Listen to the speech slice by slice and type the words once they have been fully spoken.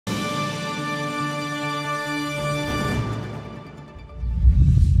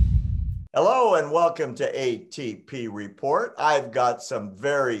Hello and welcome to ATP Report. I've got some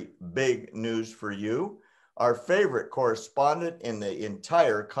very big news for you. Our favorite correspondent in the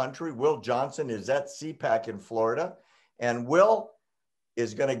entire country, Will Johnson, is at CPAC in Florida. And Will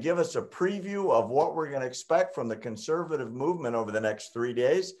is going to give us a preview of what we're going to expect from the conservative movement over the next 3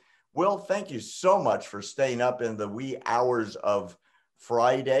 days. Will, thank you so much for staying up in the wee hours of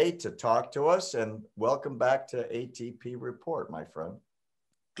Friday to talk to us. And welcome back to ATP Report, my friend.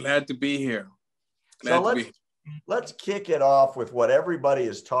 Glad to be here. Let's kick it off with what everybody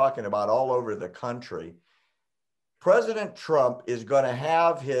is talking about all over the country. President Trump is going to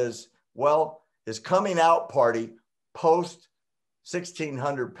have his coming out party post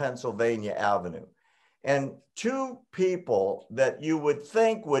 1600 Pennsylvania Avenue. And two people that you would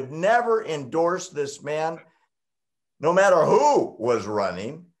think would never endorse this man, no matter who was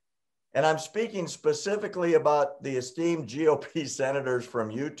running. And I'm speaking specifically about the esteemed GOP senators from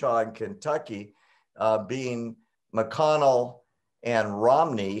Utah and Kentucky, being McConnell and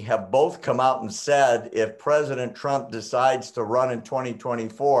Romney, have both come out and said if President Trump decides to run in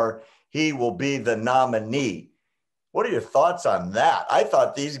 2024, he will be the nominee. What are your thoughts on that? I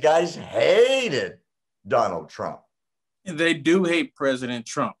thought these guys hated Donald Trump. They do hate President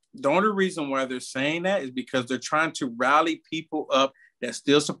Trump. The only reason why they're saying that is because they're trying to rally people up that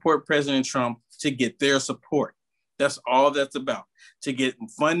still support President Trump to get their support. That's all that's about, to get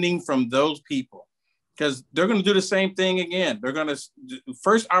funding from those people, because they're going to do the same thing again. They're going to,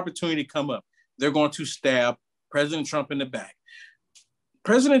 first opportunity come up, they're going to stab President Trump in the back.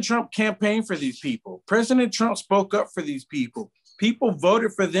 President Trump campaigned for these people. President Trump spoke up for these people. People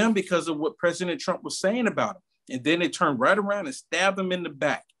voted for them because of what President Trump was saying about them. And then they turned right around and stabbed them in the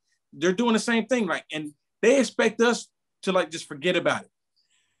back. They're doing the same thing. And they expect us to just forget about it,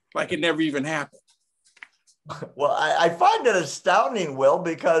 like it never even happened. Well, I find it astounding, Will,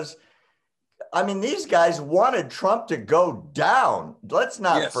 because these guys wanted Trump to go down. Let's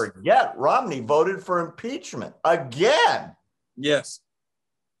not forget Romney voted for impeachment again. Yes.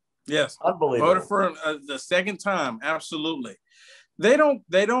 Unbelievable. Voted for him the second time. Absolutely. You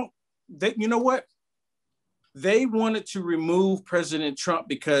know what? They wanted to remove President Trump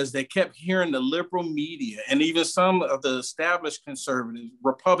because they kept hearing the liberal media and even some of the established conservatives,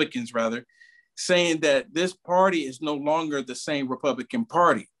 Republicans rather, saying that this party is no longer the same Republican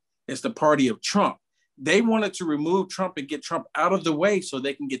Party. It's the party of Trump. They wanted to remove Trump and get Trump out of the way so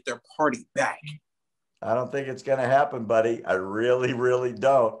they can get their party back. I don't think it's going to happen, buddy. I really, really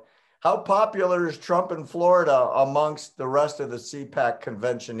don't. How popular is Trump in Florida amongst the rest of the CPAC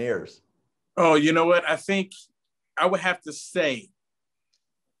conventioneers? Oh, you know what? I think I would have to say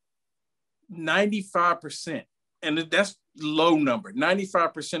 95%, and that's low number.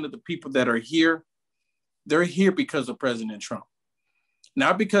 95% of the people that are here, they're here because of President Trump.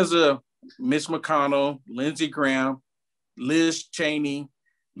 Not because of Mitch McConnell, Lindsey Graham, Liz Cheney,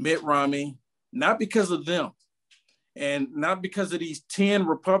 Mitt Romney, not because of them. And not because of these 10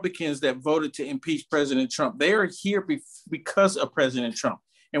 Republicans that voted to impeach President Trump. They are here because of President Trump.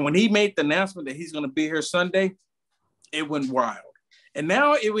 And when he made the announcement that he's going to be here Sunday, it went wild. And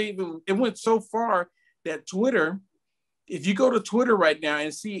now it went so far that Twitter, if you go to Twitter right now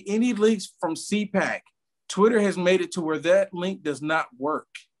and see any links from CPAC, Twitter has made it to where that link does not work.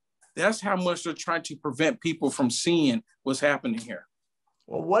 That's how much they're trying to prevent people from seeing what's happening here.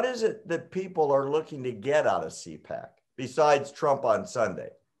 Well, what is it that people are looking to get out of CPAC besides Trump on Sunday?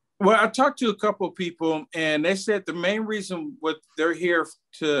 Well, I talked to a couple of people and they said the main reason what they're here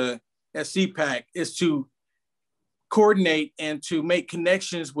at CPAC is to coordinate and to make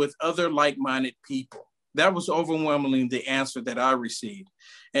connections with other like-minded people. That was overwhelmingly the answer that I received.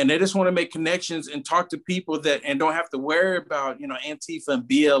 And they just want to make connections and talk to people and don't have to worry about, Antifa and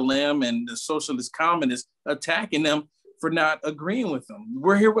BLM and the socialist communists attacking them for not agreeing with them.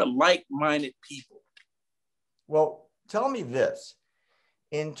 We're here with like-minded people. Well, tell me this.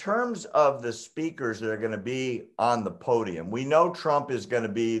 In terms of the speakers that are going to be on the podium, we know Trump is going to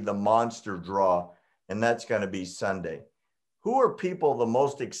be the monster draw, and that's going to be Sunday. Who are people the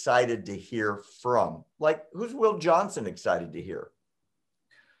most excited to hear from? Like, who's Will Johnson excited to hear?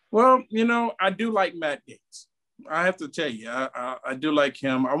 Well, I do like Matt Gaetz. I have to tell you, I do like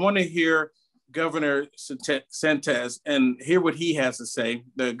him. I want to hear Governor Santos and hear what he has to say,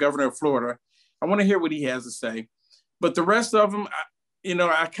 the governor of Florida. I want to hear what he has to say. But the rest of them,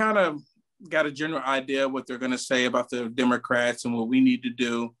 I kind of got a general idea what they're going to say about the Democrats and what we need to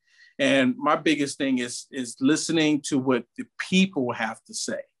do. And my biggest thing is listening to what the people have to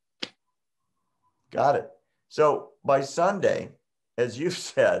say. Got it. So by Sunday, as you've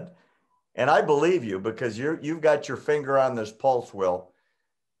said, and I believe you because you've got your finger on this pulse, Will,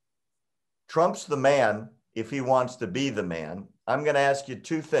 Trump's the man if he wants to be the man. I'm going to ask you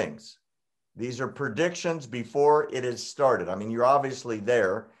two things. These are predictions before it has started. I mean, you're obviously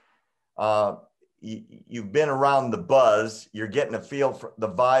there. You've been around the buzz. You're getting a feel for the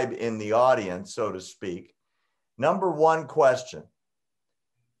vibe in the audience, so to speak. Number one question.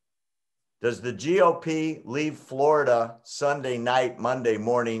 Does the GOP leave Florida Sunday night, Monday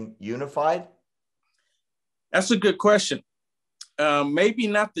morning unified? That's a good question. Maybe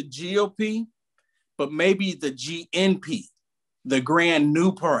not the GOP, but maybe the GNP, the Grand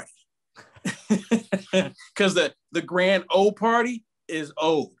New Party. Because the Grand Old Party is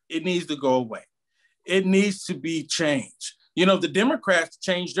old. It needs to go away. It needs to be changed. You know, the Democrats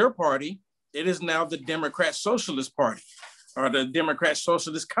changed their party. It is now the Democrat Socialist Party or the Democrat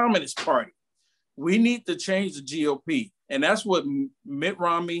Socialist Communist Party. We need to change the GOP. And that's what Mitt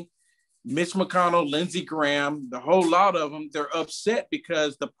Romney, Mitch McConnell, Lindsey Graham, the whole lot of them, they're upset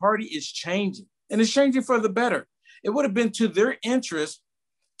because the party is changing and it's changing for the better. It would have been to their interest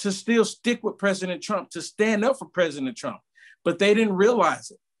to still stick with President Trump, to stand up for President Trump, but they didn't realize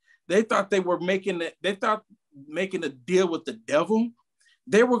it. They thought they were making a deal with the devil.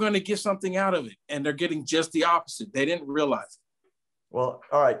 They were going to get something out of it, and they're getting just the opposite. They didn't realize it. Well,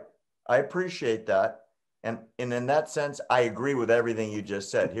 all right. I appreciate that. And in that sense, I agree with everything you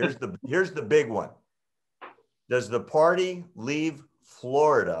just said. Here's the big one. Does the party leave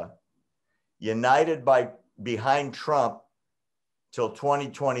Florida united behind Trump till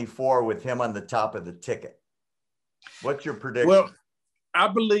 2024 with him on the top of the ticket? What's your prediction? Well, I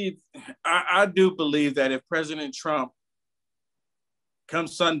do believe that if President Trump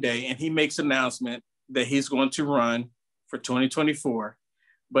comes Sunday and he makes an announcement that he's going to run for 2024,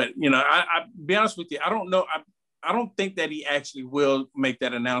 but you know, I be honest with you, I don't know. I don't think that he actually will make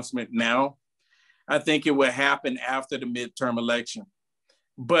that announcement now. I think it will happen after the midterm election.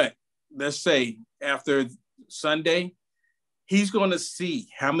 But let's say after Sunday, he's going to see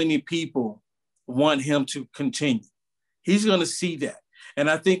how many people want him to continue. He's going to see that. And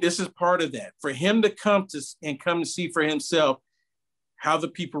I think this is part of that. For him to come to see for himself how the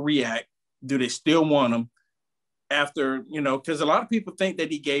people react. Do they still want him after, you know, because a lot of people think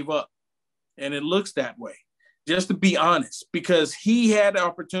that he gave up. And it looks that way. Just to be honest, because he had the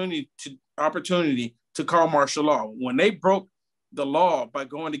opportunity to call martial law. When they broke the law by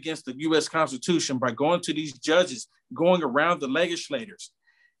going against the U.S. Constitution, by going to these judges, going around the legislators,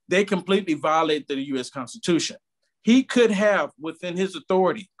 they completely violated the U.S. Constitution. He could have, within his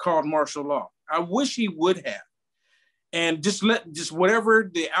authority, called martial law. I wish he would have. And just whatever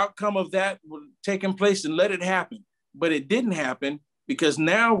the outcome of that would taking place and let it happen. But it didn't happen because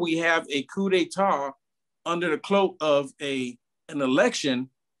now we have a coup d'etat under the cloak of an election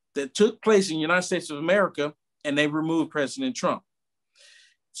that took place in the United States of America, and they removed President Trump.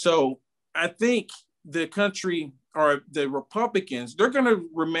 So I think the country or the Republicans, they're going to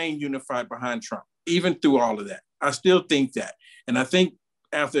remain unified behind Trump, even through all of that. I still think that. And I think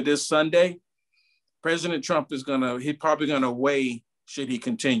after this Sunday, President Trump he's probably going to weigh should he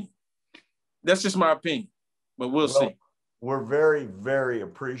continue. That's just my opinion, but we'll see. We're very, very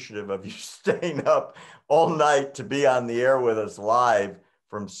appreciative of you staying up all night to be on the air with us live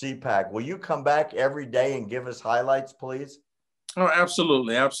from CPAC. Will you come back every day and give us highlights, please? Oh,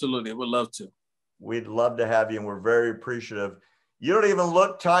 absolutely. Absolutely. We'd love to. We'd love to have you, and we're very appreciative. You don't even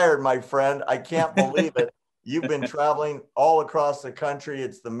look tired, my friend. I can't believe it. You've been traveling all across the country.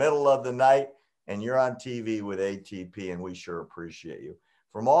 It's the middle of the night, and you're on TV with ATP, and we sure appreciate you.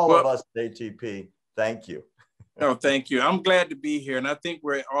 From all of us at ATP, thank you. No, thank you. I'm glad to be here, and I think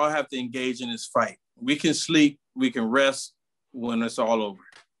we all have to engage in this fight. We can sleep, we can rest when it's all over.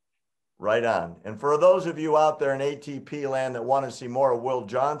 Right on. And for those of you out there in ATP land that want to see more of Will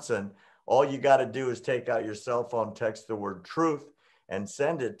Johnson, all you got to do is take out your cell phone, text the word truth, and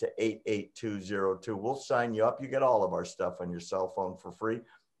send it to 88202. We'll sign you up. You get all of our stuff on your cell phone for free.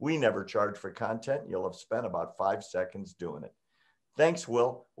 We never charge for content. You'll have spent about 5 seconds doing it. Thanks,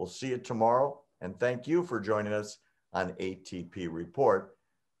 Will. We'll see you tomorrow. And thank you for joining us on ATP Report.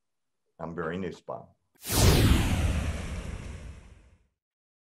 I'm Barry Nussbaum.